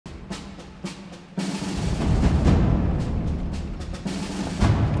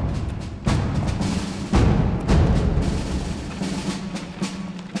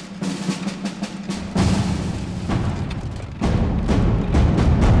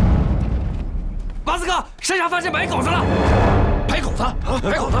马斯克，山下发现白狗子了！白狗子，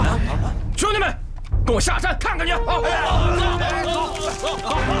白狗子！兄弟们，跟我下山看看去！走！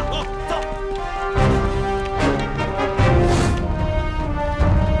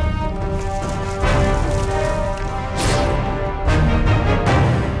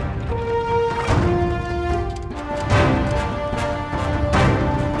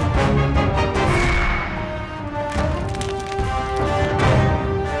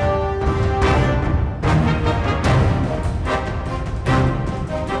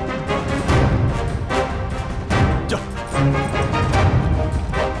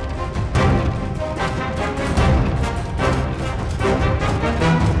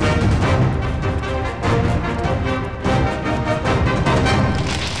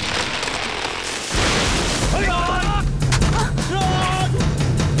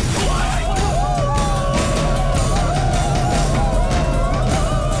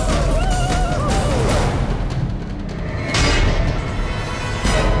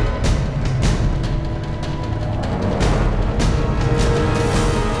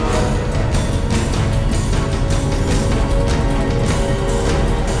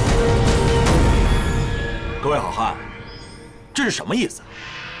 这是什么意思？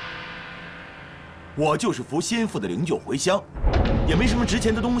我就是扶先父的灵柩回乡，也没什么值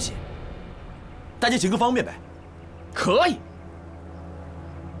钱的东西，大家行个方便呗。可以。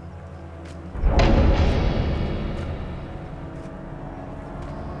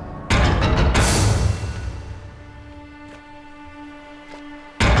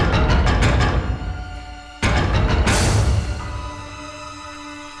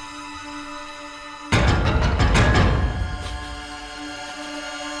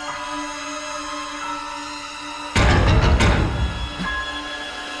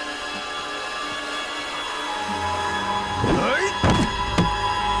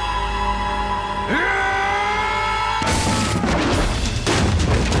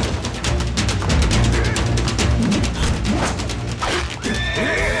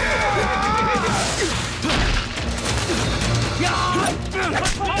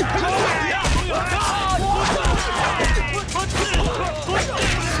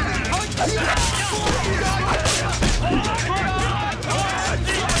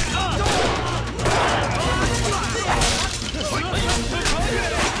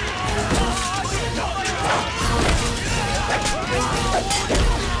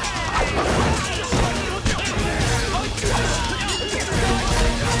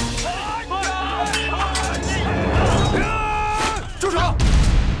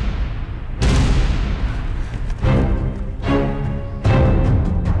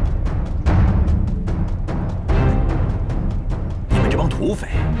土匪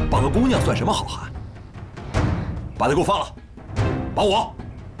绑个姑娘算什么好汉？把他给我放了，绑我！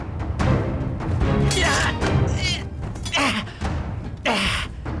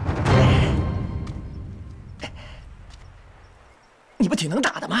你不挺能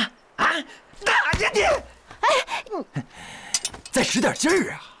打的吗？啊，打下去！哎，再使点劲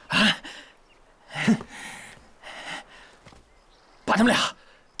儿啊！啊！把他们俩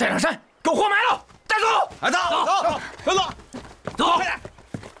带上山，给我活埋了！带走！来，走，跟走！ 走，快点！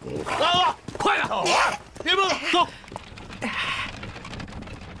走，快点！别蹦，走！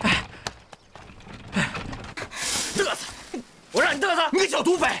嘚瑟！我让你嘚瑟！你个小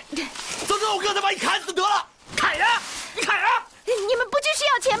土匪！早知道我刚才把你砍死得了！砍呀！你砍呀！你们不就是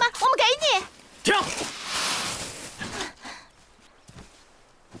要钱吗？我们给你。停！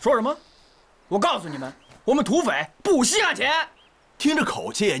说什么？我告诉你们，我们土匪不稀罕钱。听这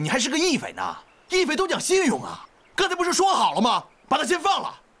口气，你还是个义匪呢？义匪都讲信用啊！ 刚才不是说好了吗？把他先放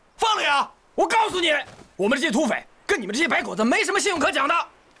了，放了呀！我告诉你，我们这些土匪跟你们这些白狗子没什么信用可讲的。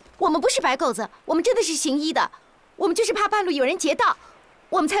我们不是白狗子，我们真的是行医的，我们就是怕半路有人劫道，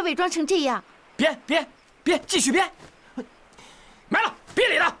我们才伪装成这样。编，继续编。埋了，别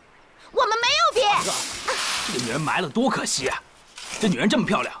理他。我们没有编。这个女人埋了多可惜啊！这女人这么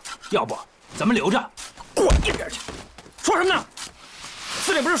漂亮，要不咱们留着，滚一边去！说什么呢？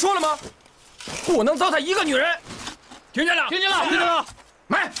司令不是说了吗？ 不能糟蹋一个女人，听见了？听见了！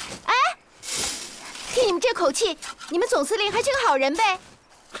埋！哎，听你们这口气，你们总司令还是个好人呗？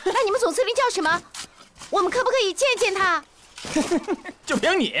那你们总司令叫什么？我们可不可以见见他？就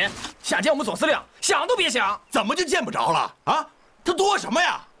凭你想见我们总司令，想都别想！怎么就见不着了啊？他躲什么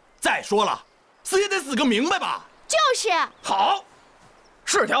呀？再说了，死也得死个明白吧？就是。好，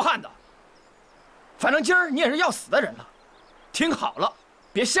是条汉子。反正今儿你也是要死的人了，听好了，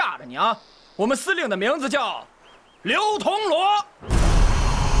别吓着你啊！ 我们司令的名字叫刘铜锣。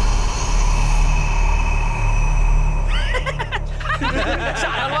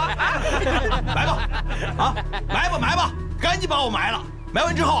傻了吧？埋吧，啊，埋吧，赶紧把我埋了。埋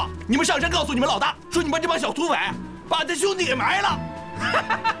完之后啊，你们上山告诉你们老大，说你们这帮小土匪把他兄弟给埋了。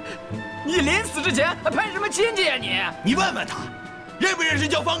你临死之前还攀什么亲戚呀你？你问问他，认不认识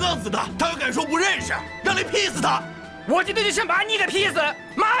叫方刚子的？他要敢说不认识，让你劈死他！我今天就先把你给劈死！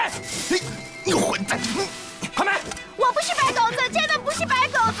埋！你混蛋！快埋！我不是白狗子，真的不是白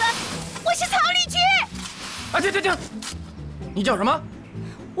狗子，我是曹丽君。啊，停！你叫什么？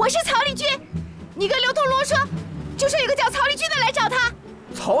我是曹丽君。你跟刘同罗说，就说有个叫曹丽君的来找他。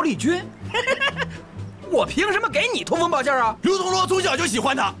曹丽君？我凭什么给你通风报信啊？刘同罗从小就喜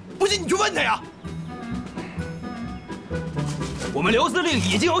欢他，不信你去问他呀。我们刘司令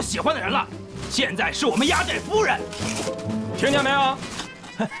已经有喜欢的人了，现在是我们压寨夫人，听见没有？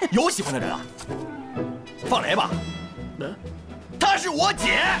有喜欢的人啊？放雷吧。她是我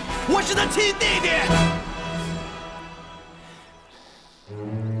姐，我是她亲弟弟。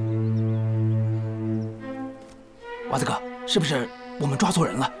娃子哥，是不是我们抓错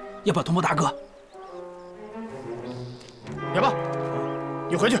人了？要不要通报大哥？哑巴，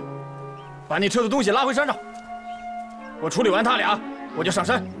你回去，把你撤的东西拉回山上。我处理完他俩，我就上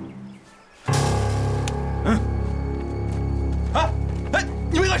山。哎，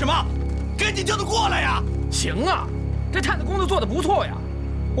你们干什么？赶紧叫他过来呀！行啊，这探子工作做得不错呀。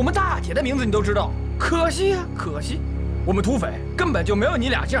我们大姐的名字你都知道，可惜呀，可惜，我们土匪根本就没有你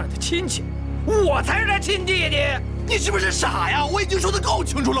俩这样的亲戚，我才是他亲弟弟。你是不是傻呀？我已经说得够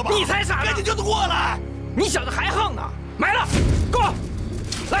清楚了吧？你才傻呢！赶紧叫他过来！你小子还横呢！埋了，过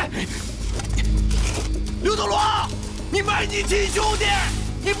来！刘德罗，你埋你亲兄弟，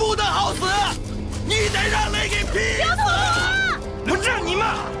你不得好死！你得让雷给劈死！刘同罗，我让你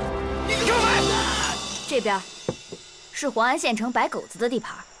骂！你给我埋！这边是黄安县城白狗子的地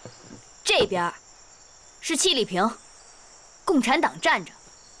盘，这边是七里坪，共产党站着，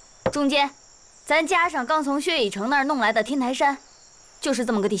中间咱加上刚从薛乙城那儿弄来的天台山，就是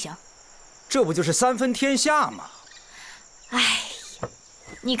这么个地形。这不就是三分天下吗？哎呀，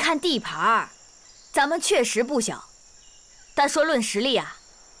你看地盘，咱们确实不小，但说论实力啊，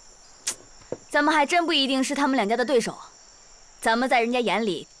咱们还真不一定是他们两家的对手。咱们在人家眼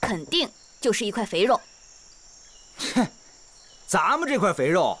里肯定就是一块肥肉。哼，咱们这块肥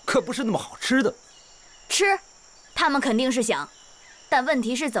肉可不是那么好吃的。吃，他们肯定是想，但问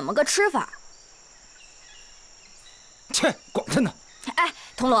题是怎么个吃法？切，管他呢！哎，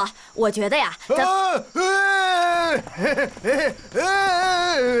铜锣，我觉得呀，咱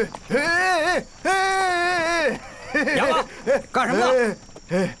哑巴，干什么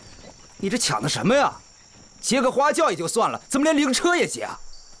呢？你这抢的什么呀？劫个花轿也就算了，怎么连灵车也劫啊？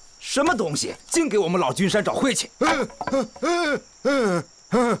什么东西，净给我们老君山找晦气！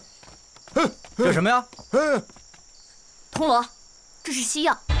这什么呀？铜锣，这是西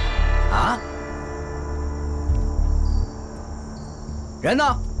药。啊？人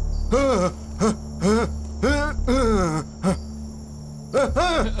呢？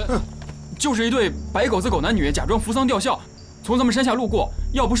就是一对白狗子狗男女假装扶丧吊孝，从咱们山下路过。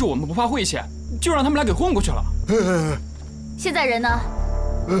要不是我们不怕晦气，就让他们俩给混过去了。现在人呢？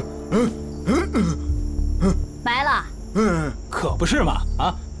埋了。可不是嘛！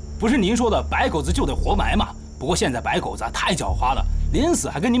啊，不是您说的白狗子就得活埋嘛？不过现在白狗子太狡猾了，临死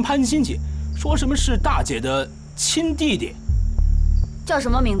还跟您攀亲戚，说什么是大姐的亲弟弟。叫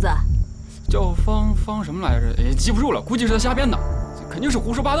什么名字？叫方什么来着？也记不住了，估计是他瞎编的，肯定是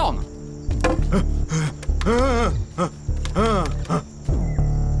胡说八道呢。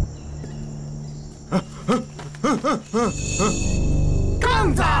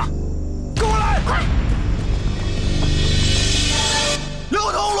杠子，跟我来！快！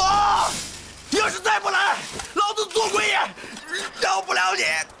刘同罗，你要是再不来，老子做鬼也饶不了你！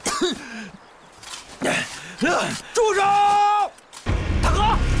住手！大哥，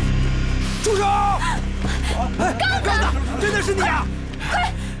住手！杠子，真的是你啊！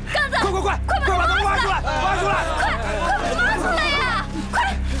快，杠子，快把他挖出来！挖出来！快挖出来呀！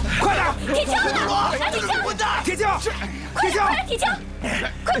快点！铁锹呢？拿铁锹！铁锹！快点，铁锹！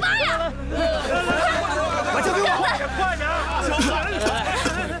快挖呀！把锹给我！快点！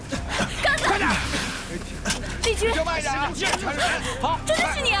杠子，快点！李军，好，真的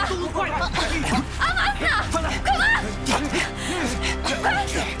是你啊！阿麻子呢？快挖！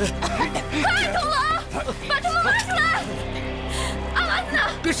快，铜锣，把他们挖出来！阿麻子呢？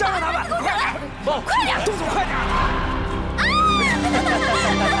别伤了他们！快点！动作快点！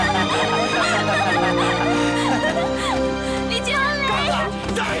李军，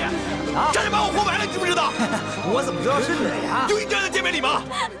大爷，差点把我活埋了，你知不知道？我怎么知道是你呀？就你站在见面礼吗？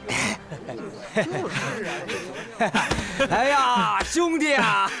哎呀，兄弟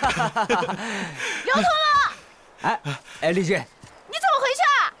啊！刘同乐，哎，丽君，你怎么回事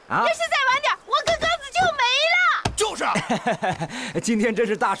啊？要是再晚点，我跟刚子就没了。就是，今天真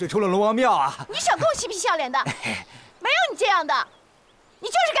是大水冲了龙王庙啊！你少给我嬉皮笑脸的，没有你这样的，你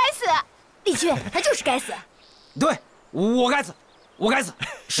就是该死。丽君，他就是该死。对，我该死，我该死，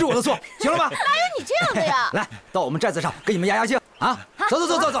是我的错，行了吧？哪有你这样的呀？来，到我们站子上给你们压压惊啊！走，凤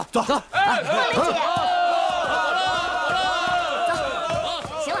玲姐，走，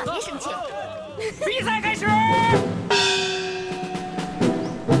行了，别生气。比赛开始。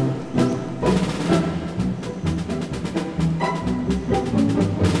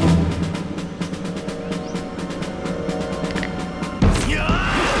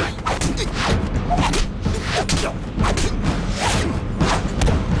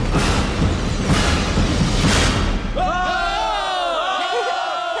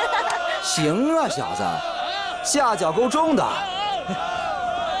行啊，小子，下脚够重的。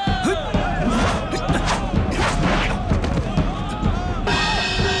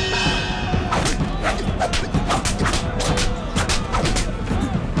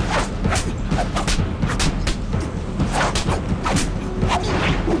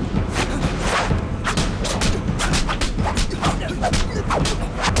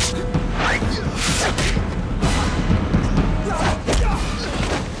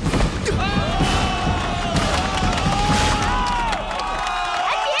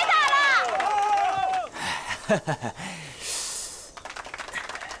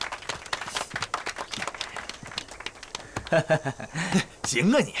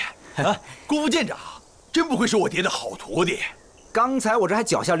行啊你，功夫舰长，真不愧是我爹的好徒弟。刚才我这还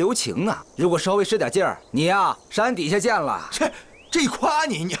脚下留情呢，如果稍微使点劲儿，你呀，山底下见了。这一夸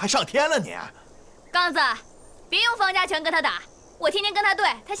你，你还上天了你？刚子，别用方家拳跟他打，我天天跟他对，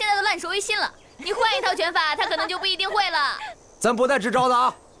他现在都烂熟于心了。你换一套拳法，他可能就不一定会了。咱不带支招的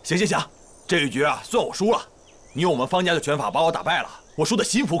啊！行，这一局啊，算我输了。你用我们方家的拳法把我打败了，我输得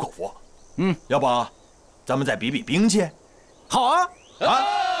心服口服。要不，咱们再比比兵器？好啊！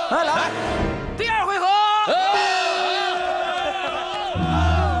来，第二回合。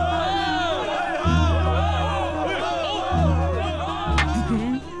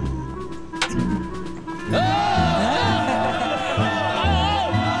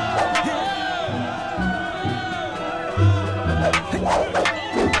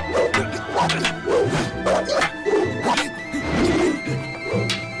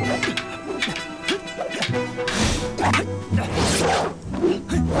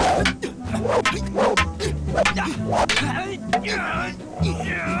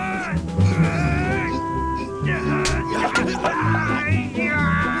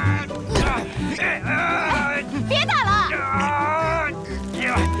别打了！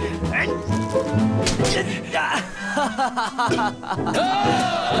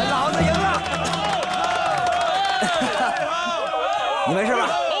老子赢了！你没事吧？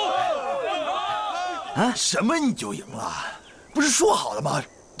什么你就赢了？不是说好了吗？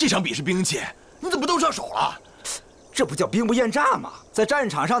这场比试兵器，你怎么都上手了？这不叫兵不厌诈吗？在战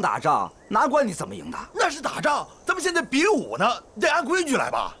场上打仗，哪管你怎么赢的？那是打仗，咱们现在比武呢，得按规矩来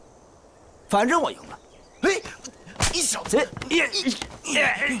吧。反正我赢了。哎，你小子，你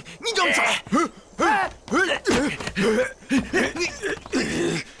这么傻！哑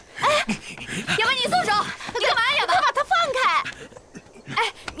巴，你松手！你干嘛呀，哑巴？把他放开！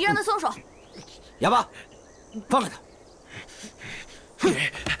哎，你让他松手。哑巴，放开他！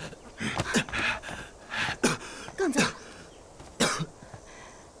杠子，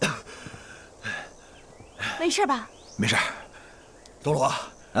没事吧？没事。东罗，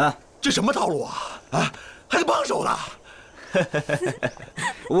这什么套路啊？还得帮手呢。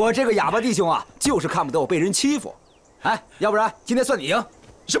我这个哑巴弟兄啊，就是看不得我被人欺负。要不然今天算你赢。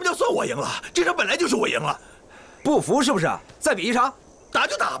什么叫算我赢了？这场本来就是我赢了。不服是不是？再比一场？打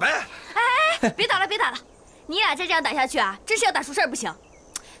就打呗。哎，别打了，你俩再这样打下去啊，真是要打出事儿不行。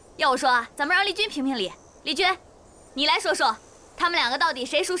要我说啊，咱们让丽君评评理。丽君，你来说说，他们两个到底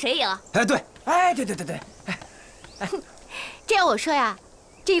谁输谁赢？对。这要我说呀，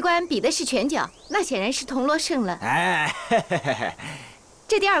这一关比的是拳脚，那显然是铜锣胜了。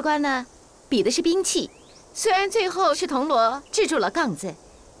这第二关呢，比的是兵器，虽然最后是铜锣制住了杠子，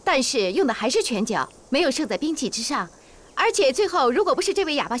但是用的还是拳脚，没有胜在兵器之上。而且最后如果不是这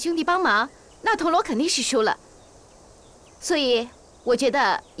位哑巴兄弟帮忙，那铜锣肯定是输了。所以我觉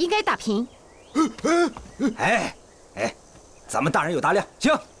得应该打平。咱们大人有大量，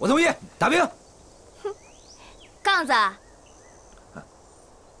行，我同意打平。杠子，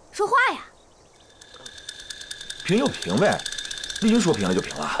说话呀！平就平呗，丽君说平了就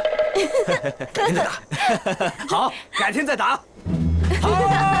平了。改天再打。好，改天再打。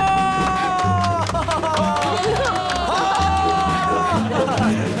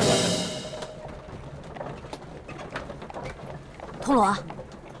铜锣，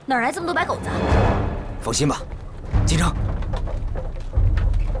哪来这么多白狗子？放心吧，进城。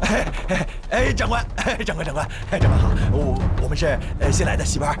长官，长官好，我们是新来的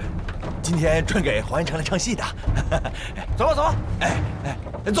戏班，今天专给黄岩城来唱戏的。走了，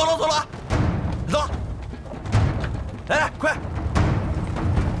走了，来，快！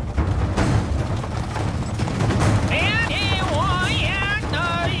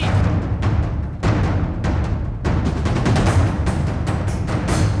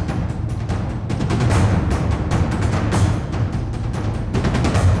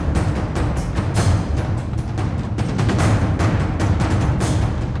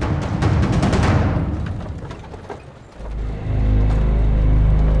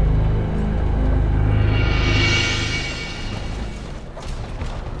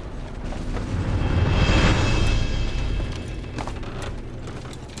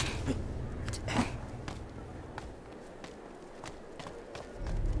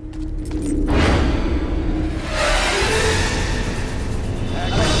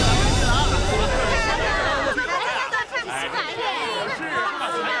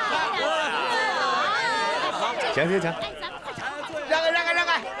行，让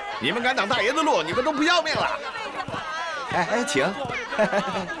开！你们敢挡大爷的路，你们都不要命了！请。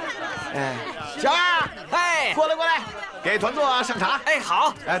小二，过来，给团座上茶。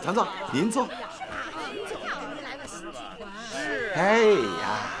好。团座您坐。哎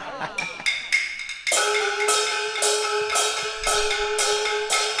呀。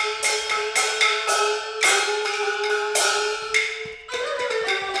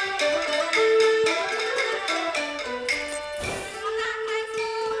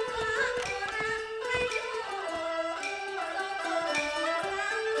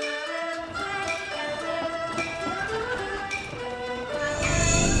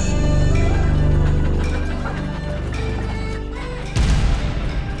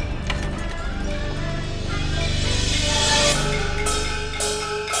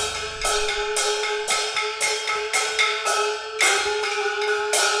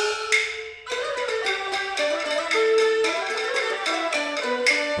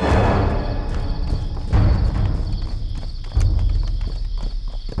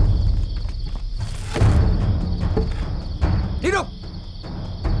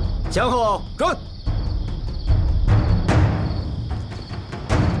向后转。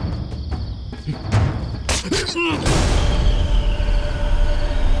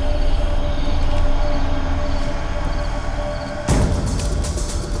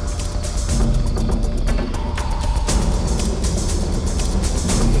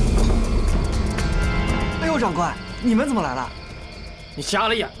哎呦，长官，你们怎么来了？你瞎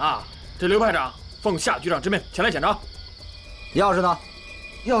了眼了！这刘排长奉夏局长之命前来检查。钥匙呢？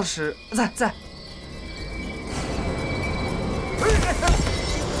钥匙在。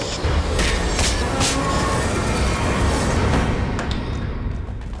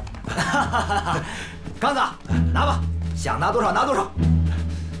刚子，拿吧，想拿多少拿多少。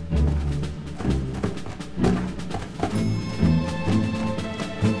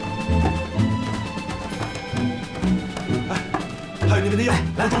还有你们的药，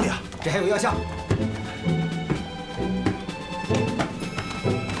来重点啊！这还有药箱。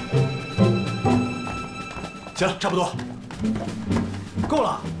行了，差不多，够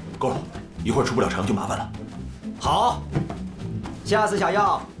了，一会儿出不了城就麻烦了。好，下次下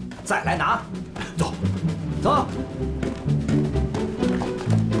药再来拿。走。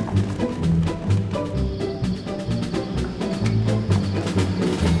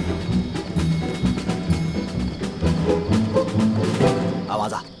阿娃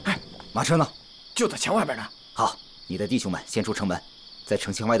子，马车呢？就在墙外边呢。好，你的弟兄们先出城门，在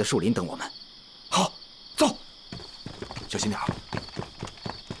城墙外的树林等我们。好，走，小心点儿。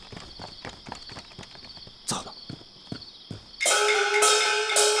走了。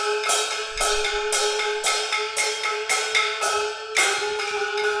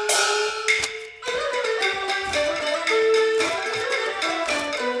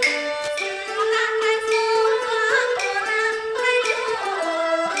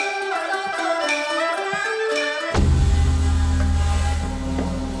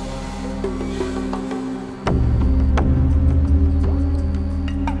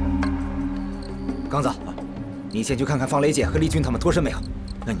刚子，你先去看看方雷姐和丽君他们脱身没有？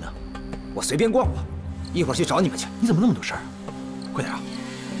那你呢？我随便逛逛，一会儿去找你们去。你怎么那么多事儿啊？快点啊！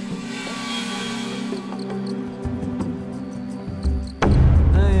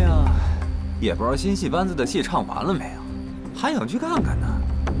哎呀，也不知道新戏班子的戏唱完了没有，还想去看看呢。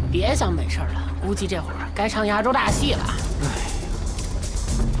别想没事了，估计这会儿该唱压轴大戏了。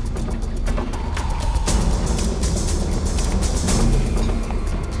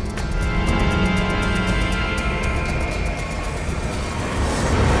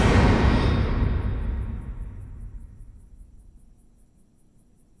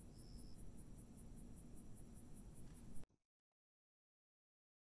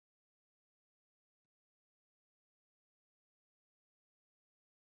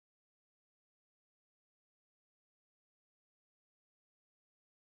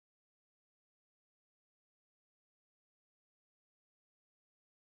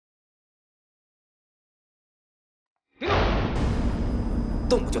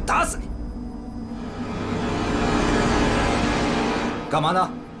动我就打死你！干嘛呢？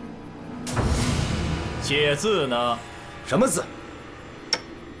写字呢？什么字？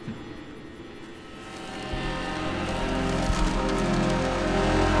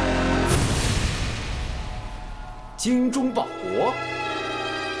精忠报国。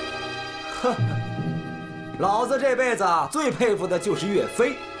呵呵，老子这辈子最佩服的就是岳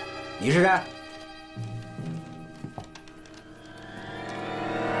飞。你是谁？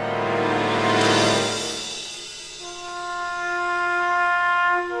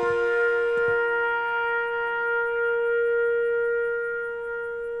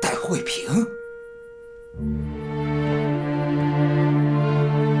 慧萍，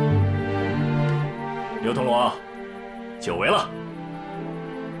刘铜锣，久违了。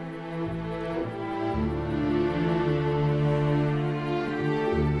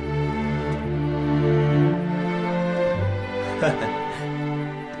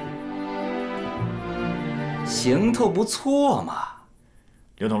行头不错嘛。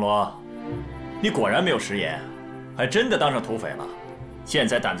刘铜锣，你果然没有食言，还真的当上土匪了。 现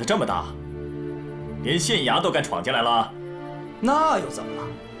在胆子这么大，连县衙都敢闯进来了，那又怎么了？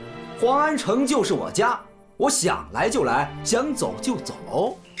黄安城就是我家，我想来就来，想走就走。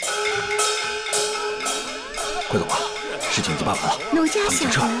快走吧，事情已经办完了。奴家晓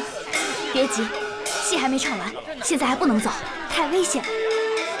得。别急，戏还没唱完，现在还不能走，太危险了。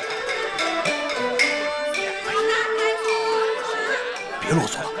别啰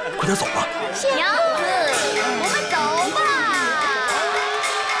嗦了，快点走吧。娘子，我们走吧。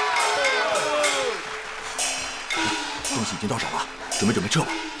 东西已经到手了，准备撤吧。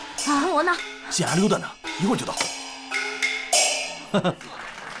啊，我呢？县衙溜达呢，一会儿就到。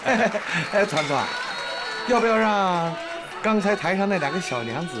团团，要不要让刚才台上那2个小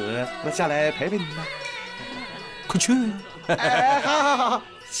娘子下来陪陪你呢？快去！好，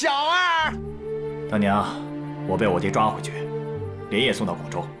小二。当年啊，我被我爹抓回去，连夜送到广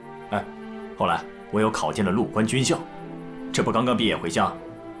州。哎，后来我又考进了陆官军校，这不刚刚毕业回乡，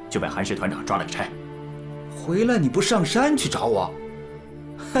就被韩氏团长抓了个差。 回来你不上山去找我？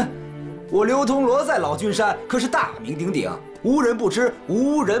哼，我刘铜锣在老君山可是大名鼎鼎，无人不知，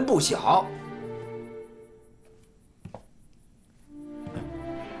无人不晓。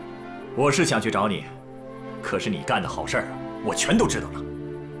我是想去找你，可是你干的好事儿，我全都知道了。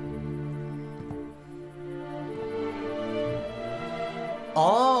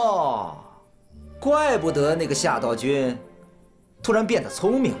哦，怪不得那个夏道君突然变得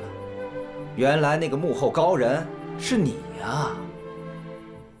聪明了。 原来那个幕后高人是你呀！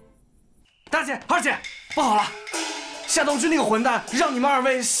大姐、二姐，不好了，夏道君那个混蛋让你们2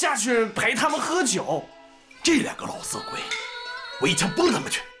位下去陪他们喝酒。这2个老色鬼，我一枪崩了他们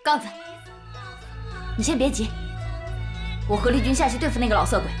去！刚子，你先别急，我和丽君下去对付那个老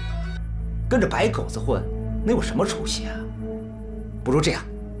色鬼。跟着白狗子混，能有什么出息啊？不如这样，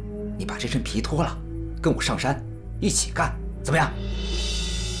你把这身皮脱了，跟我上山一起干，怎么样？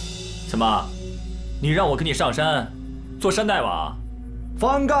 怎么，你让我跟你上山做山大王？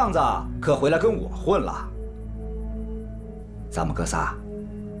方杠子可回来跟我混了，咱们哥仨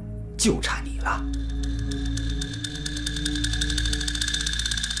就差你了。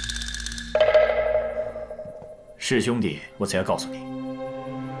是兄弟，我才要告诉你，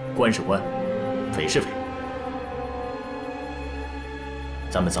官是官，匪是匪，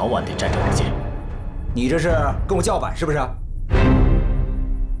咱们早晚得战战而见。你这是跟我叫板是不是？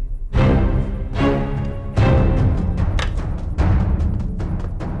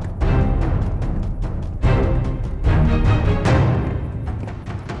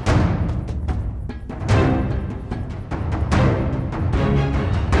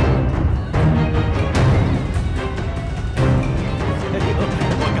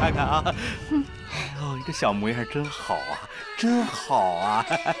 哦，你这小模样真好啊，真好啊！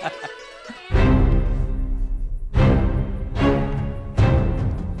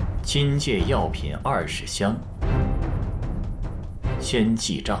金戒药品20箱，先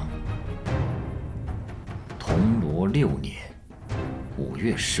记账。铜锣6年5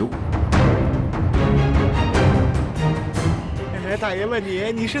月15。大爷问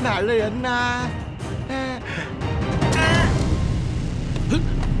你是哪儿的人呢？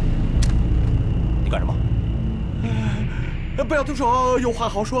你干什么？不要动手，有话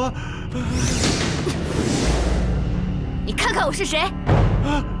好说。你看看我是谁？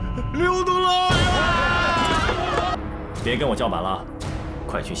刘东来了！别跟我叫板了，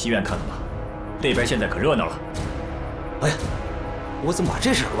快去戏院看看吧，那边现在可热闹了。哎呀，我怎么把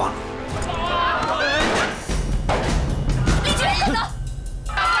这事给忘了？离去远点走！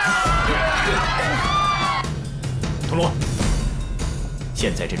铜锣，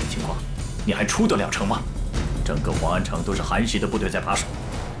现在这种情况，你还出得了城吗？整个黄安城都是韩氏的部队在把守，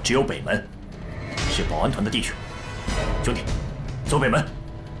只有北门是保安团的地区。兄弟，走北门。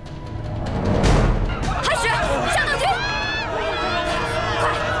韩使，向东军，快！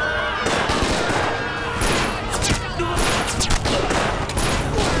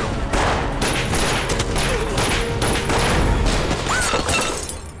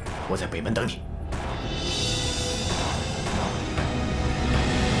我在北门等你。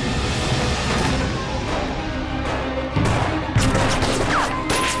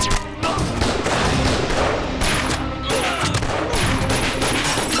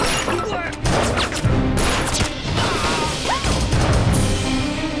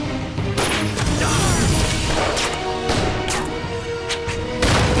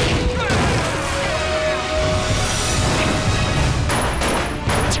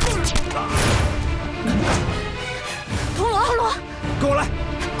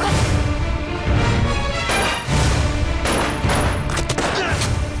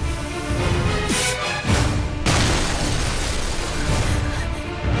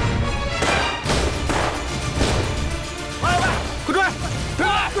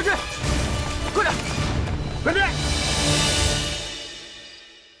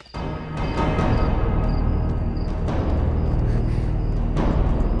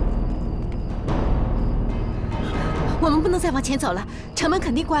我们不能再往前走了，城门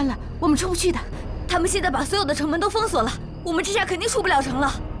肯定关了，我们出不去的。他们现在把所有的城门都封锁了，我们这下肯定出不了城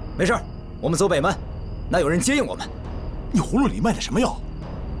了。没事，我们走北门，那有人接应我们。你葫芦里卖的什么药？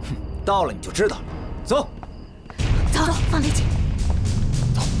哼，到了你就知道了。走，走，放雷姐。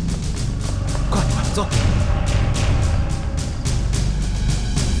走，快走。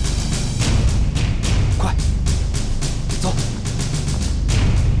快，走。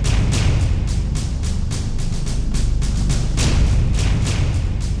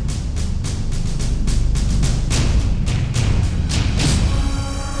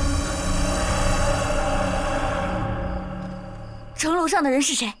城楼上的人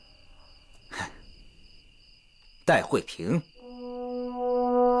是谁？戴慧萍。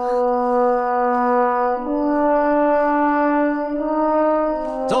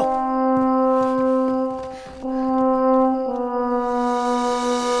走。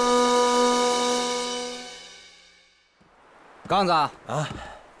刚子啊，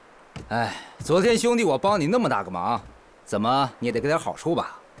哎，昨天兄弟我帮你那么大个忙，怎么你也得给点好处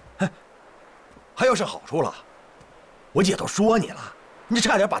吧？还要是好处了？我姐都说你了，你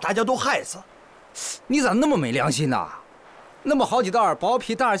差点把大家都害死。你咋那么没良心呢？那么好几袋薄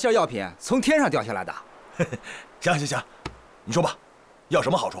皮大馅药品从天上掉下来的。行行行，你说吧，要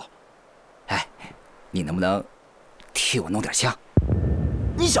什么好处？哎，你能不能替我弄点枪？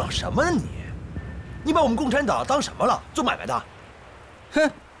你想什么呢你？你把我们共产党当什么了？做买卖的？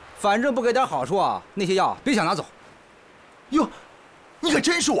哼，反正不给点好处啊，那些药别想拿走。哟，你可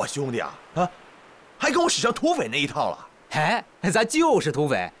真是我兄弟啊！啊！还跟我使上土匪那一套了？哎，咱就是土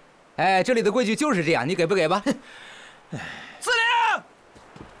匪，哎，这里的规矩就是这样，你给不给吧？司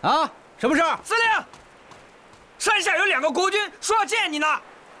令，啊，什么事？司令，山下有2个国军说要见你呢。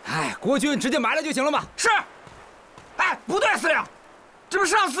哎，国军直接埋了就行了嘛。是。哎，不对，司令，这不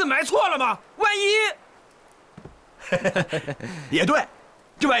上次埋错了吗？万一……也对，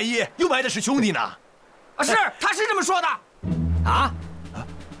这万一又埋的是兄弟呢？啊，是，他是这么说的。啊？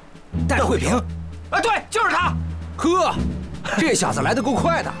戴慧萍。啊，对，就是他。呵，这小子来得够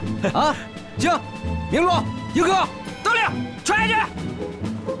快的啊！行，明路，一个，得令，传下去。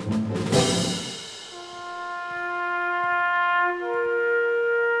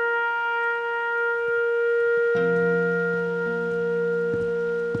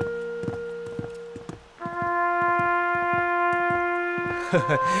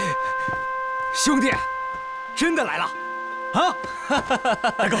兄弟，真的来了，啊！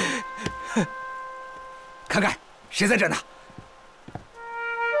大哥。看看谁在这呢？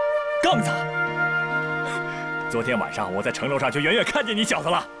杠子，昨天晚上我在城楼上就远远看见你小子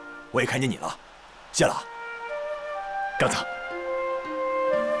了，我也看见你了，谢了。刚走。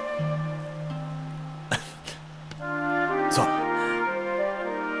算了。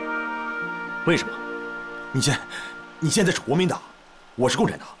为什么？你现在是国民党，我是共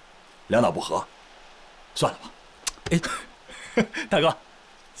产党，两党不和，算了吧。哎，大哥，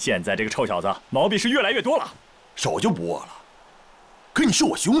现在这个臭小子毛病是越来越多了，手就不握了。可你是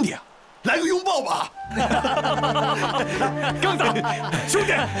我兄弟啊，来个拥抱吧。刚子，兄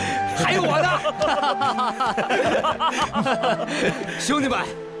弟，还有我呢。兄弟们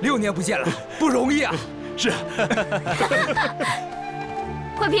，6年不见了，不容易啊。是。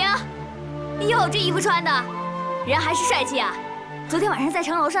慧萍，哟，这衣服穿的，人还是帅气啊！昨天晚上在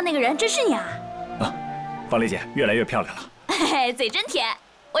城楼上那个人真是你啊！啊，方丽姐越来越漂亮了。嘿嘿，嘴真甜，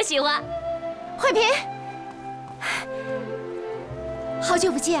我喜欢。慧萍，好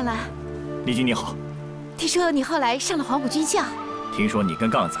久不见了。丽君你好。听说你后来上了黄埔军校。听说你跟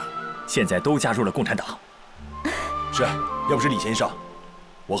杠子现在都加入了共产党。是，要不是李先生，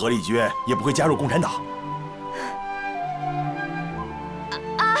我和丽君也不会加入共产党。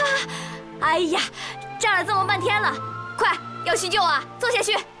哎呀，站了这么半天了，快要叙旧啊，坐下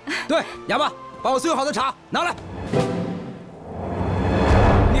去。对，哑巴，把我最好的茶拿来。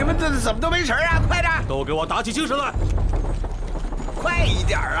你们这怎么都没神啊？快点，都给我打起精神来！快一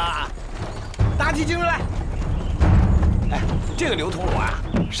点啊！打起精神来！哎，这个刘同罗啊，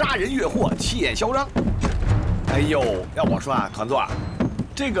杀人越货，气焰嚣张。哎呦，要我说啊，团座，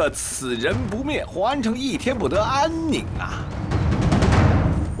这个此人不灭，皇城一天不得安宁啊！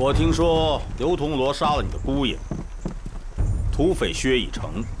我听说刘同罗杀了你的姑爷，土匪薛以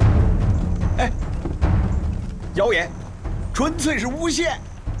成。哎，谣言，纯粹是诬陷，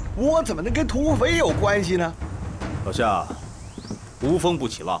我怎么能跟土匪有关系呢？老夏，无风不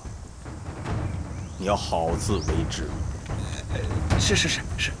起浪，你要好自为之。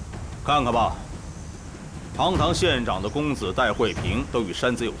是，看看吧，堂堂县长的公子戴慧萍都与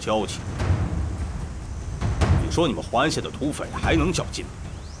山贼有交情，你说你们环县的土匪还能较劲吗？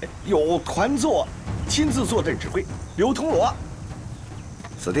有团座亲自坐镇指挥，刘同罗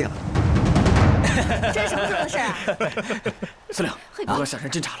死定了。这是什么时候的事啊？司令，我和小陈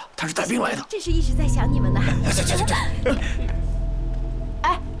侦查了，他是带兵来的。真是一直在想你们呢。去。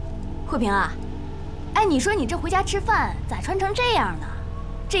哎，慧萍啊，哎，你说你这回家吃饭咋穿成这样呢？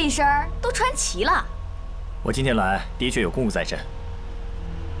这一身都穿齐了。我今天来的确有公务在身。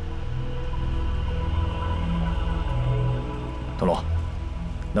同罗，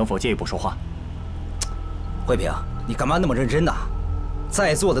能否借一步说话？慧萍，你干嘛那么认真呢？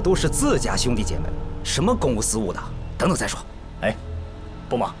在座的都是自家兄弟姐妹，什么公务私务的，等等再说。哎，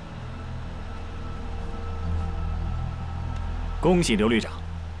不忙。恭喜刘旅长，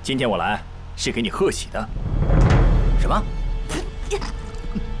今天我来是给你贺喜的。什么？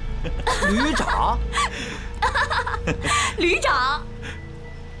旅长？旅长？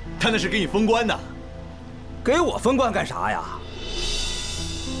他那是给你封官的。给我封官干啥呀？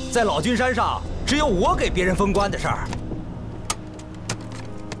在老君山上，只有我给别人封官的事儿。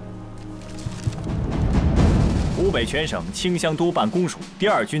湖北全省清乡督办公署第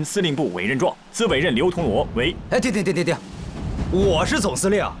2军司令部委任状，自委任刘同罗为……哎，停！我是总司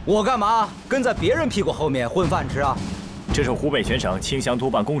令，我干嘛跟在别人屁股后面混饭吃啊？这是湖北全省清乡督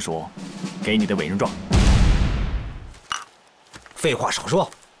办公署给你的委任状。废话少说，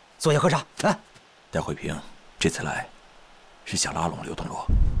坐下喝茶。来，戴慧萍这次来是想拉拢刘同罗。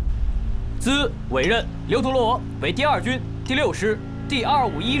兹委任刘同罗为第2军第6师第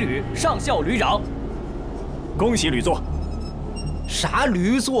251旅上校旅长。恭喜旅座。啥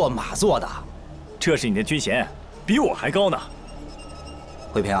驴座马座的？这是你的军衔，比我还高呢。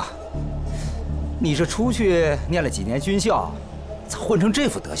慧萍啊，你这出去念了几年军校，咋混成这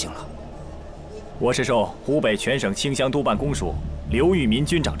副德行了？我是受湖北全省清乡督办公署刘玉民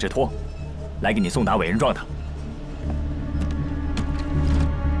军长之托，来给你送达委任状的。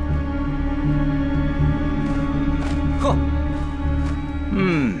呵，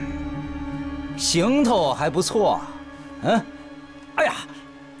行头还不错。哎呀，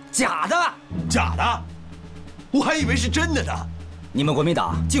假的，我还以为是真的呢。你们国民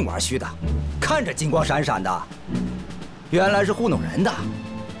党净玩虚的，看着金光闪闪的，原来是糊弄人的。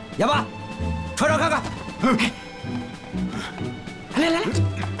哑巴，穿上看看。来，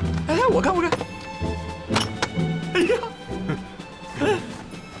我看。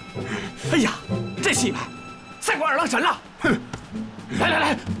哎呀，这气派，赛过二郎神了。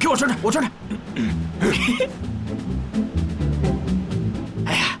来，给我穿穿。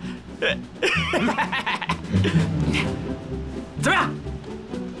哎呀，怎么样？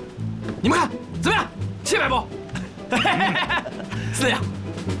你们看怎么样？气派不？司令，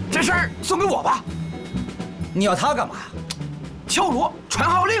这事儿送给我吧。你要他干嘛呀？敲锣传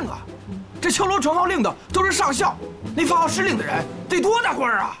号令啊！这敲锣传号令的都是上校，那发号施令的人得多大官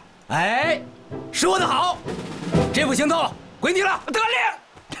啊！哎，说得好，这副行头归你了。得令。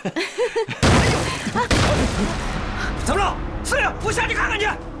怎么了？司令，我下去看看去。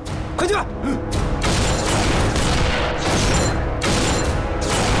快去！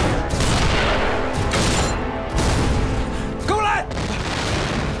跟我来！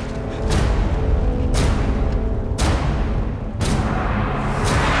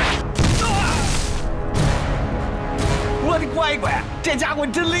我的乖乖，这家伙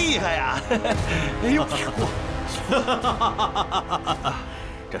真厉害呀！哎呦，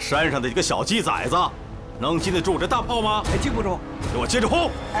这山上的几个小鸡崽子，能经得住这大炮吗？经不住，给我接着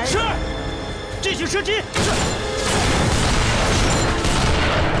轰！是，继续射击。是。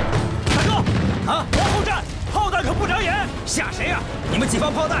大哥，啊，往后站，炮弹可不长眼。吓谁呀？你们几发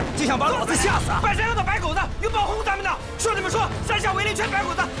炮弹就想把老子吓死啊？半山腰的白狗子用炮轰咱们呢！兄弟们说，山下围了一圈白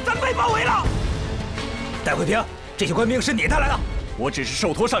狗子，咱们被包围了。戴慧平，这些官兵是你带来的？我只是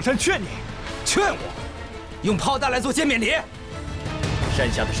受托上山劝你，劝我用炮弹来做歼灭礼。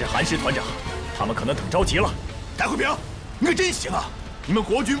山下的是韩师团长，他们可能等着急了。戴慧平，你可真行啊！你们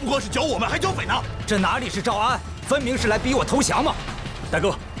国军不光是剿我们，还剿匪呢。这哪里是招安，分明是来逼我投降嘛！大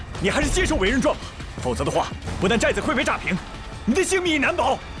哥，你还是接受委任状吧，否则的话，不但寨子会被炸平，你的性命也难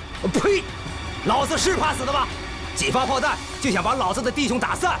保。呸！老子是怕死的吧？几发炮弹就想把老子的弟兄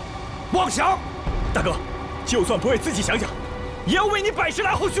打散，妄想！大哥，就算不为自己想想，也要为你110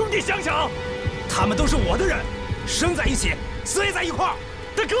来号兄弟想想。他们都是我的人，生在一起，死也在一块儿。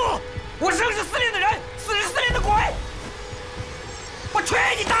大哥，我生是司令的人，死是司令的鬼。我去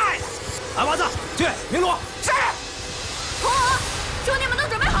你大爷的！俺娃子，去鸣锣。是。红娥，兄弟们都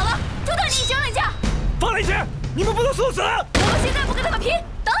准备好了，就等你一声令下。放雷姐，你们不能送死！我们现在不跟他们拼，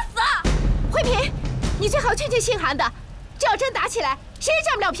等死啊！慧平，你最好劝劝姓韩的，这要真打起来，谁也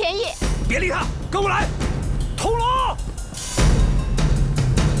占不了便宜。别理他，跟我来。铜锣。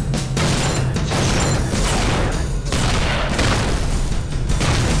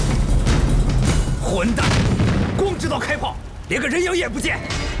混蛋，光知道开炮，连个人影也不见，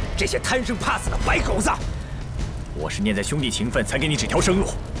这些贪生怕死的白狗子！我是念在兄弟情分才给你指条生路，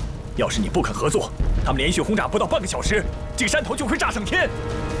要是你不肯合作，他们连续轰炸不到半个小时，这个山头就会炸上天。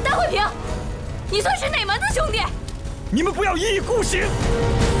戴慧平，你算是哪门子兄弟？你们不要一意孤行！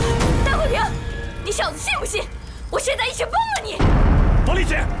戴慧平，你小子信不信？我现在一拳崩了你！王丽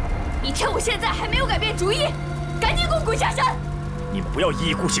姐，你趁我现在还没有改变主意，赶紧给我滚下山！你们不要一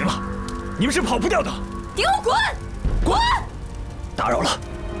意孤行了，你们是跑不掉的。给我滚！滚！打扰了。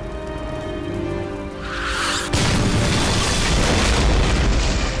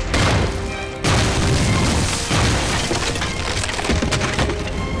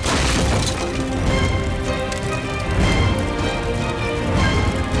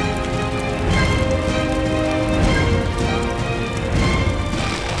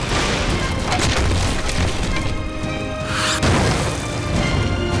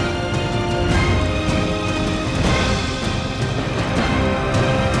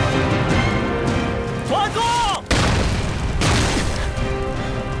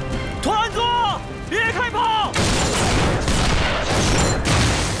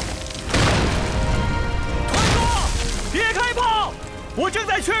我正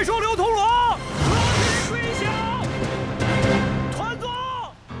在劝说刘铜锣，落地归降。团座，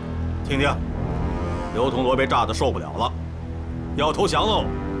听听，刘铜锣被炸得受不了了，要投降喽！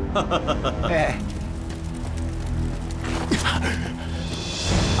哎，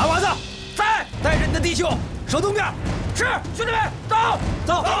俺娃子，在，带着你的弟兄守东边。是，兄弟们，走，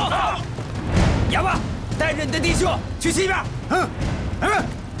走，走。哑巴，带着你的弟兄去西边。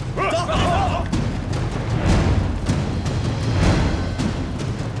走。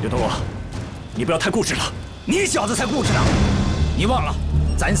刘铜锣，你不要太固执了。你小子才固执呢！你忘了，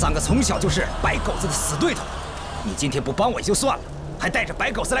咱3个从小就是白狗子的死对头。你今天不帮我也就算了，还带着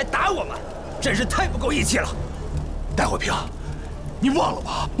白狗子来打我们，真是太不够义气了。戴慧平，你忘了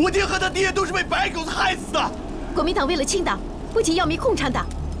吧？我爹和他爹都是被白狗子害死的。国民党为了清党，不仅要灭共产党，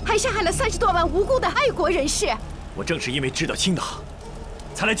还杀害了30多万无辜的爱国人士。我正是因为知道清党，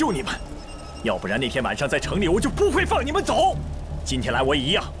才来救你们。要不然那天晚上在城里，我就不会放你们走。今天来我也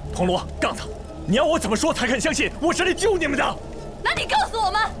一样。铜锣、杠子，你要我怎么说才肯相信我是来救你们的？那你告诉我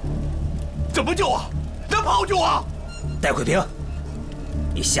们，怎么救啊？拿炮救啊！戴慧平，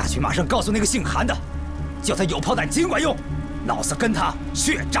你下去马上告诉那个姓韩的，叫他有炮弹尽管用，老子跟他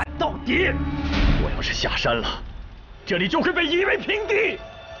血战到底。我要是下山了，这里就会被夷为平地。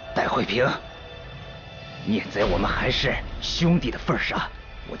戴慧平，念在我们还是兄弟的份上，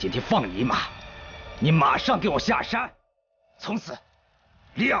我今天放你一马，你马上给我下山，从此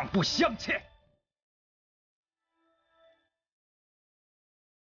两不相欠。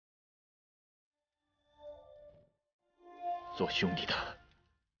做兄弟的，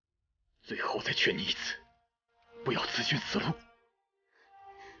最后再劝你一次，不要自寻死路。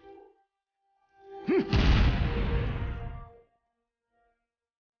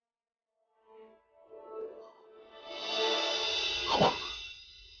好，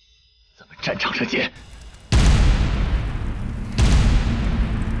咱们战场上见。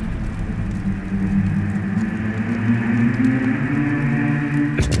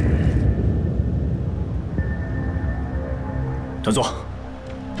团座，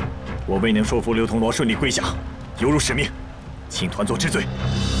我未能说服刘铜锣顺利归降，有辱使命，请团座治罪。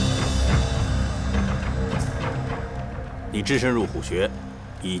你只身入虎穴，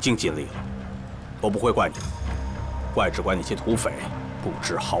已经尽力了，我不会怪你，只怪那些土匪不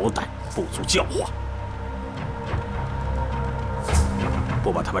知好歹，不足教化，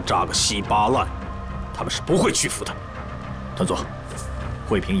不把他们炸个稀巴烂，他们是不会屈服的。团座，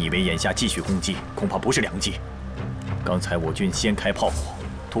惠平以为眼下继续攻击恐怕不是良机。刚才我军先开炮火，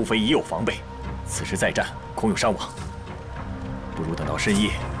土匪已有防备，此时再战恐有伤亡。不如等到深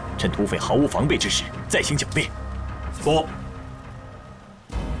夜，趁土匪毫无防备之时再行剿灭。不，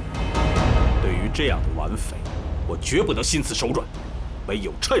对于这样的顽匪，我绝不能心慈手软，唯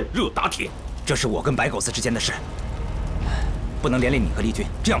有趁热打铁。这是我跟白狗子之间的事，不能连累你和丽君。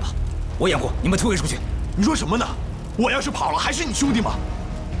这样吧，我掩护你们突围出去。你说什么呢？我要是跑了，还是你兄弟吗？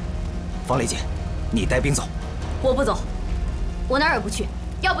方雷姐，你带兵走。我不走，我哪儿也不去。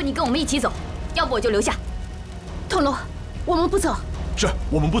要不你跟我们一起走，要不我就留下。铜锣，我们不走。是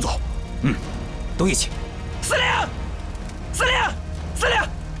我们不走。都一起。司令，司令，司令，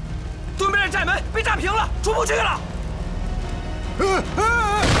对面的寨门被炸平了，出不去了。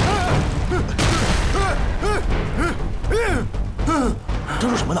他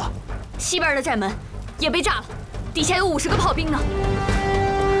说什么呢？西边的寨门也被炸了，底下有50个炮兵呢。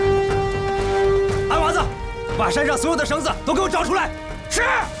安娃子，把山上所有的绳子都给我找出来。是，让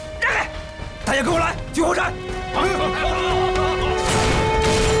开！大家跟我来，去后山。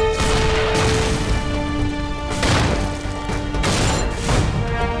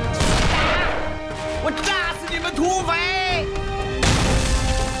我炸死你们土匪！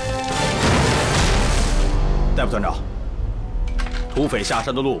戴副团长，土匪下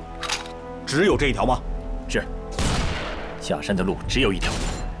山的路只有这一条吗？是，下山的路只有一条。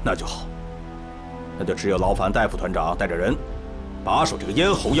那就好，那就只有劳烦戴副团长带着人把守这个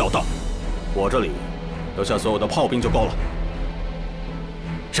咽喉要道，我这里留下所有的炮兵就够了。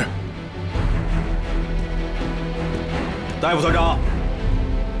是。戴副团长，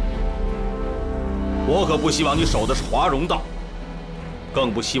我可不希望你守的是华容道，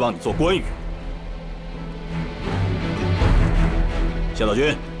更不希望你做关羽。谢老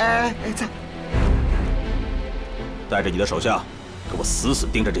军，在。带着你的手下，给我死死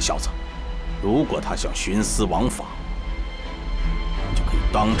盯着这小子。如果他想徇私枉法，就可以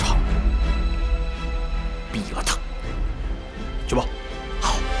当场毙了他。去吧。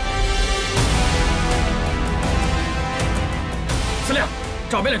好。司令，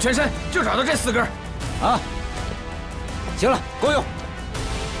找遍了全山，就找到这4根。啊，行了，够用。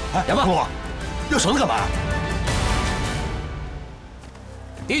哑巴，要绳子干嘛？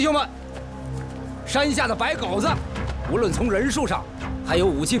弟兄们，山下的白狗子，无论从人数上，还有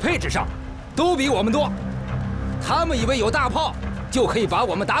武器配置上，都比我们多。他们以为有大炮就可以把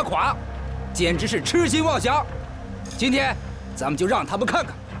我们打垮，简直是痴心妄想。今天，咱们就让他们看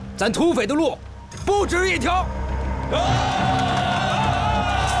看，咱土匪的路不止一条。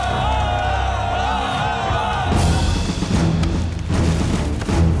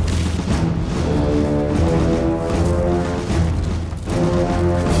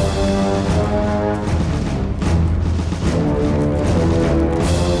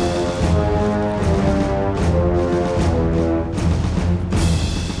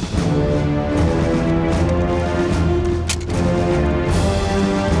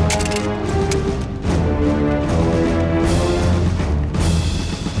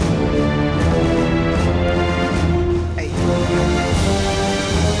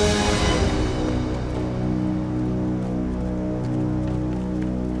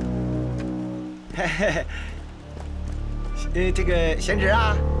这个贤侄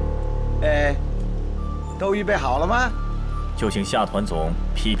啊，都预备好了吗？就请夏团总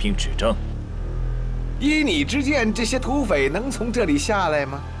批评指正。依你之见，这些土匪能从这里下来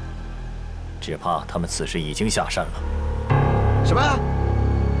吗？只怕他们此时已经下山了。什么？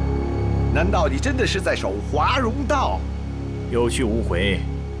难道你真的是在守华容道？有去无回，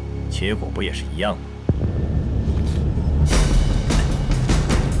结果不也是一样吗？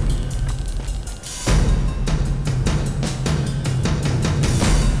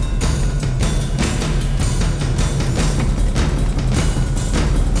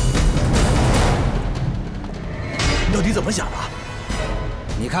你到底怎么想的？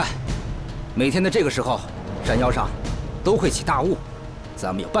你看，每天的这个时候，山腰上都会起大雾，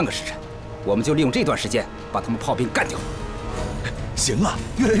咱们有半个时辰，我们就利用这段时间把他们炮兵干掉。行啊，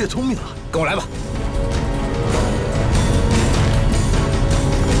越来越聪明了，跟我来吧。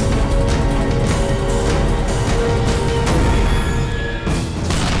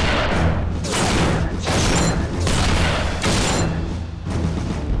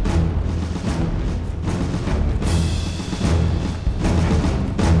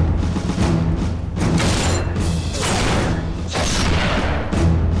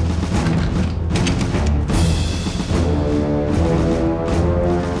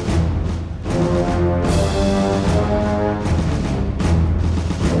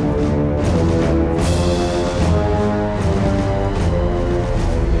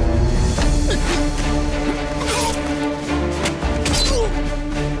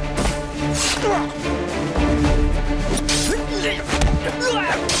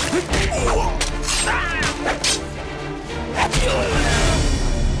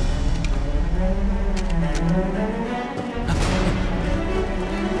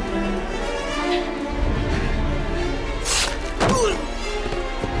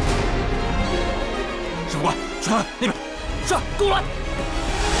那边，是，跟我来。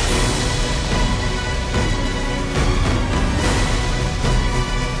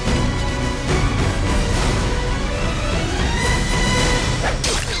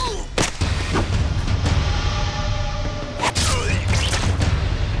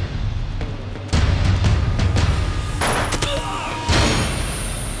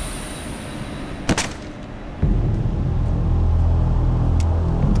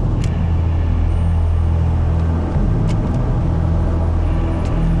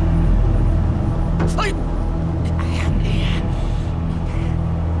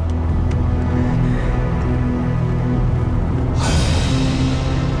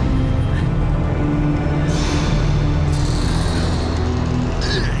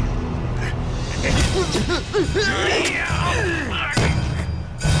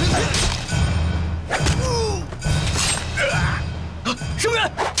生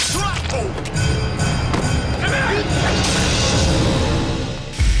人，出来！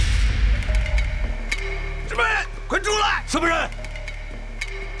什么人？快出来！什么人？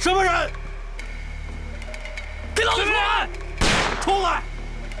什么人？给老子出来！出来！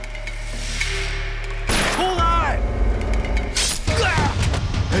出来！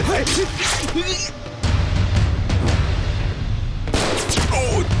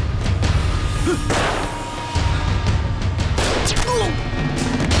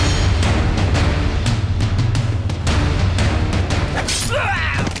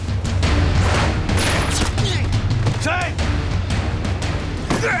谁？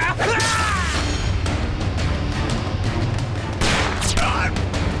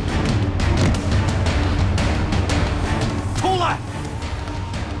出来！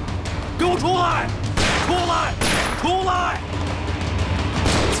给我出来！出来！出来！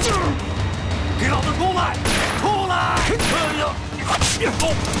给老子出来！出来！哎呀！别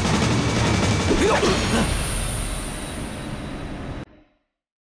动！别动！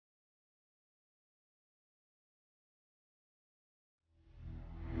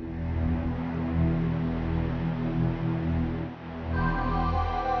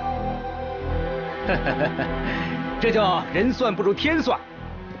这叫人算不如天算。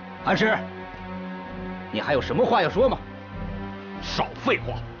韩师，你还有什么话要说吗？少废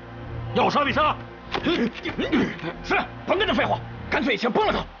话，要杀必杀。是，甭跟着废话，干脆一枪崩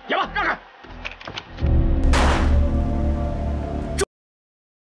了他。哑巴，让开！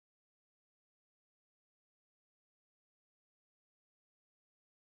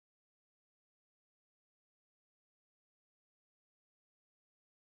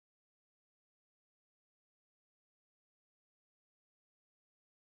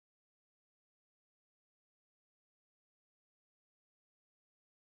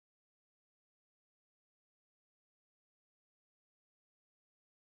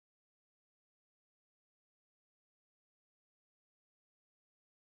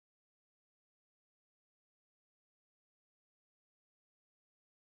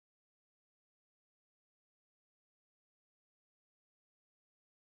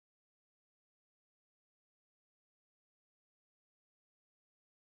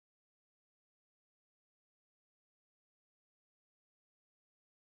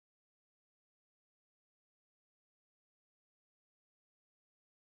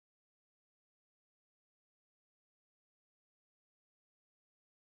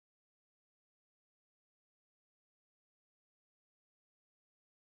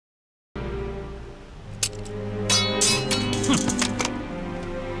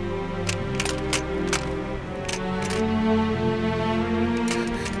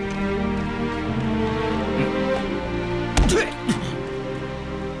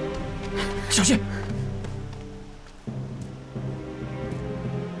小心！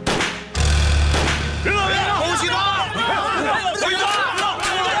别动！空气大！空气大！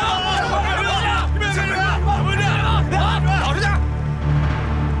老实点！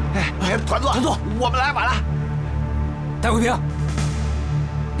哎，团座，我们来晚了。戴慧平，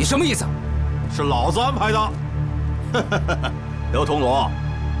你什么意思？是老子安排的。刘铜锣，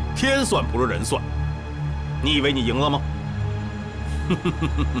天算不如人算，你以为你赢了吗？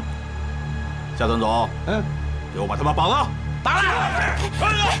夏段总，给我把他们绑了！打来！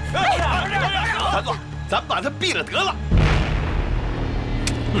团座，咱把他毙了得了。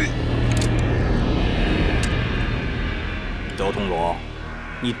刘铜锣，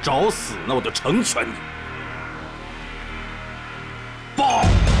你找死呢，我就成全你。绑！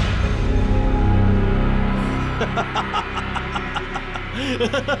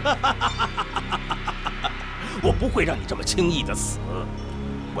我不会让你这么轻易的死，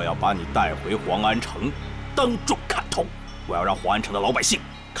我要把你带回黄安城，当众砍头。我要让黄安城的老百姓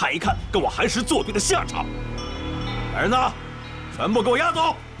看一看跟我韩氏作对的下场。来人呐，全部给我押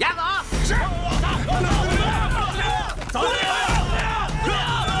走！押走！是。走！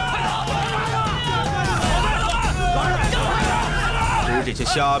至于这些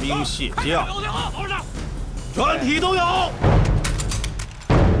虾兵蟹将，全体都有。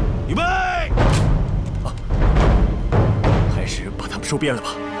预备！还是把他们收编了吧。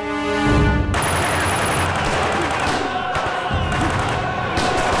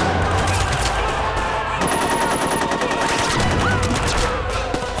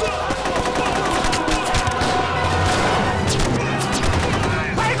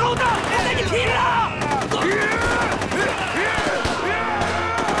白狗子，我跟你拼了！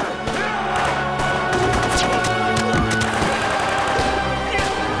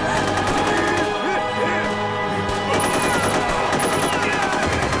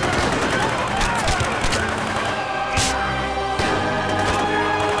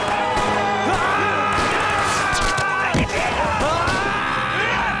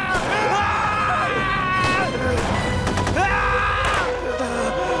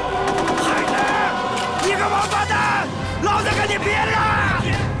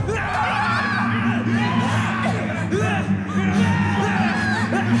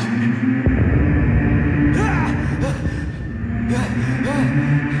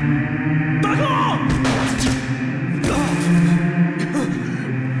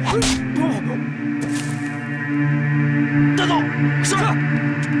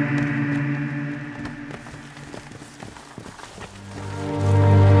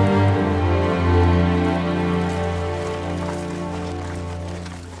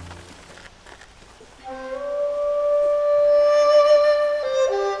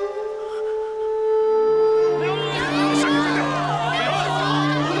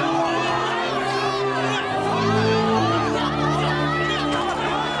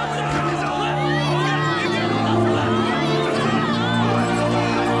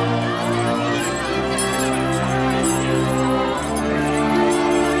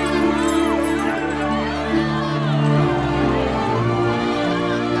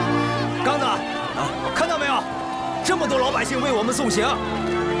送行。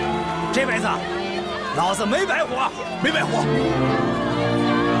这辈子，老子没白活，没白活。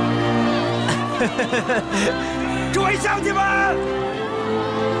诸位乡亲们，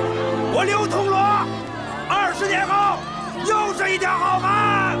我刘铜锣20年后又是一条好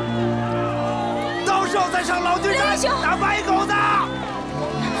汉，到时候再上老君山打白狗子。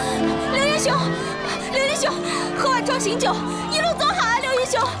刘英雄，刘英雄，喝碗壮行酒，一路走好啊，刘英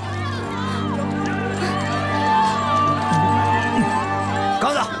雄。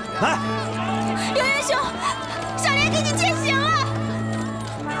刚子，来。刘英雄，小莲给你践行了。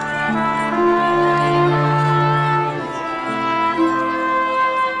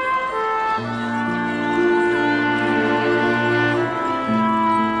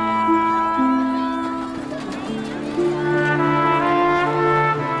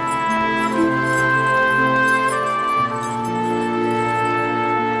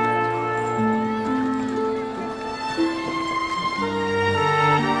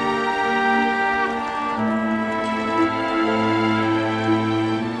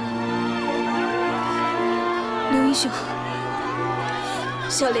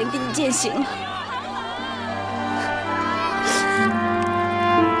小莲给你践行了。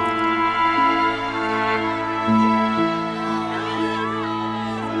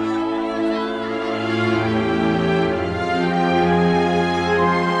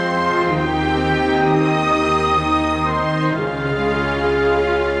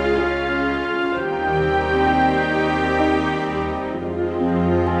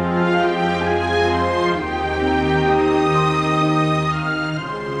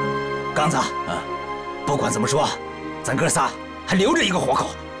管怎么说，咱哥仨还留着一个活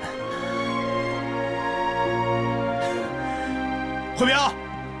口。慧明，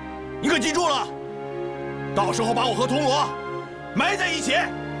你可记住了，到时候把我和铜锣埋在一起。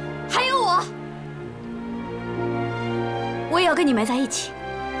还有我也要跟你埋在一起。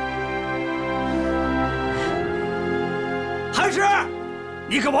韩石，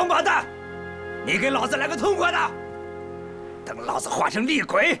你个王八蛋，你给老子来个痛快的！等老子化成厉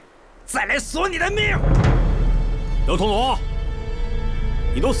鬼，再来索你的命！刘铜锣，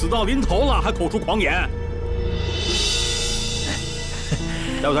你都死到临头了，还口出狂言！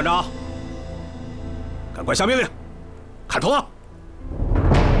戴副团长，赶快下命令，砍头啊！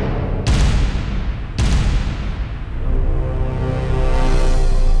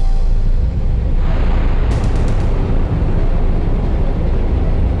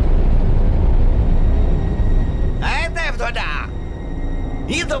哎，戴副团长，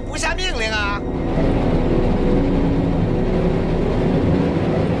你怎么不下命令啊？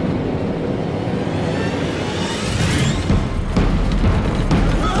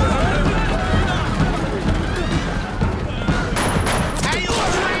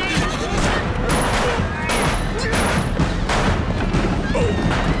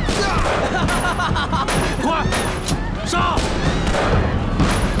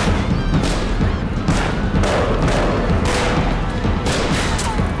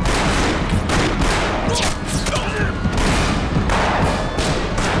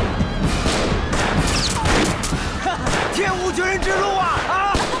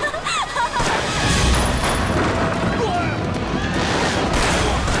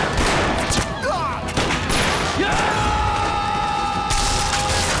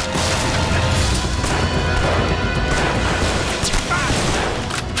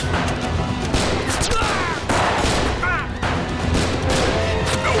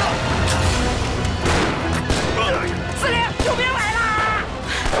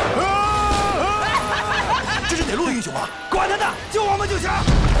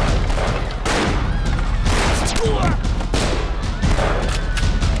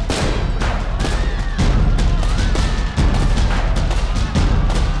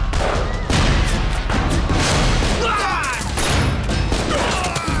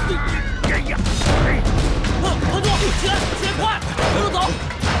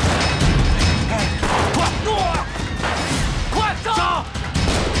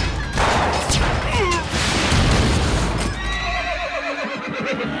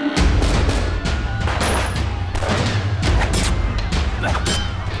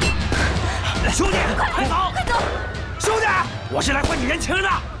我是来还你人情的，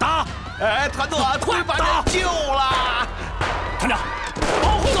打！哎，团长，快把人救了！团长，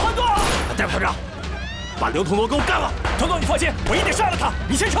保护团长！戴副团长，把刘铜锣给我干了！团长，你放心，我一定杀了他。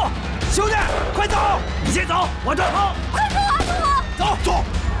你先撤，兄弟，快走！你先走，我这跑。快走啊，铜锣！走走。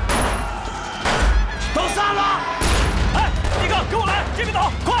都散了！哎，一个跟我来，这边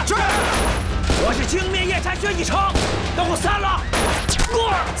走，快！是。我是青面夜叉薛继承，跟我散了！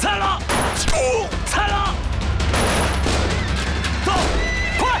散了！散了！走，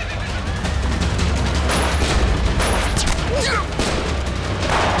快！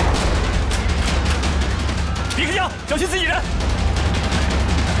别开枪，小心自己人！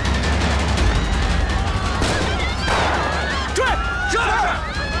追！是！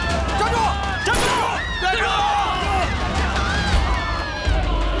站住！站住！站住！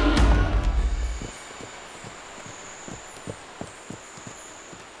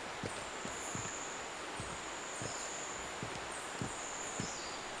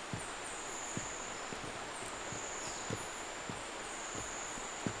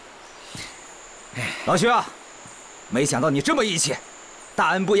老徐啊，没想到你这么义气，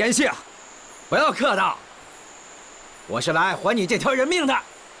大恩不言谢啊！不要客套，我是来还你这条人命的。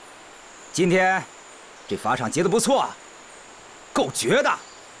今天这法场结得不错啊，够绝的。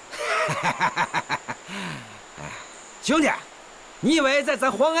兄弟，你以为在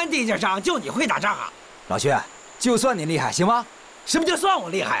咱黄安地界上就你会打仗啊？老徐，就算你厉害行吗？什么叫算我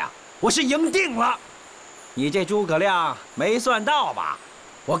厉害啊？我是赢定了。你这诸葛亮没算到吧？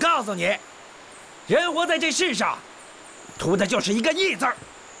我告诉你。人活在这世上，图的就是一个义字儿。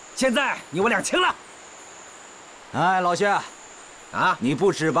现在你我俩清了。哎，老薛，啊，你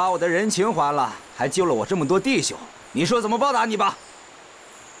不只把我的人情还了，还救了我这么多弟兄，你说怎么报答你吧？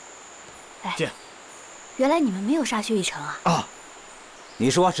哎，原来你们没有杀薛义成啊？啊，你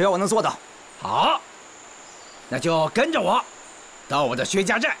说只要我能做到，好，那就跟着我，到我的薛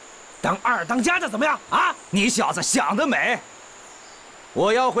家寨当二当家的，怎么样啊？你小子想得美！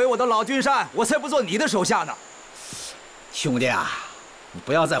我要回我的老君山，我才不做你的手下呢。兄弟啊，你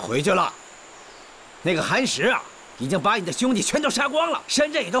不要再回去了。那个韩石啊，已经把你的兄弟全都杀光了，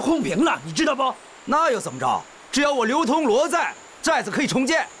山寨也都轰平了，你知道不？那又怎么着？只要我刘通罗在，寨子可以重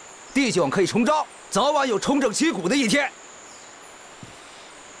建，弟兄可以重招，早晚有重整旗鼓的一天。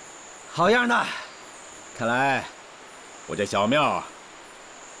好样的！看来我这小庙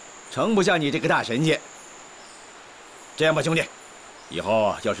盛不下你这个大神仙。这样吧，兄弟，以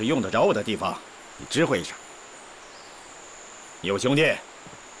后要是用得着我的地方，你知会一声。有兄弟，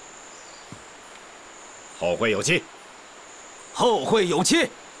后会有期。后会有期。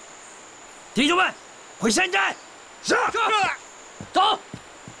弟兄们，回山寨。是。走。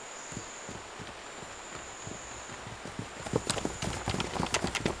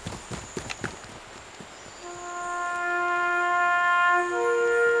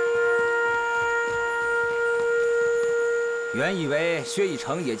原以为薛以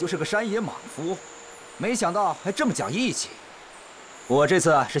诚也就是个山野莽夫，没想到还这么讲义气。我这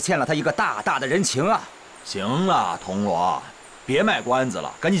次是欠了他一个大大的人情啊！行了，铜锣，别卖关子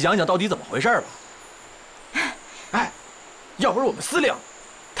了，赶紧讲讲到底怎么回事吧。哎，要不是我们司令，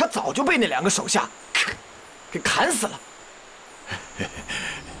他早就被那2个手下给砍死了。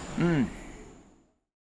嗯。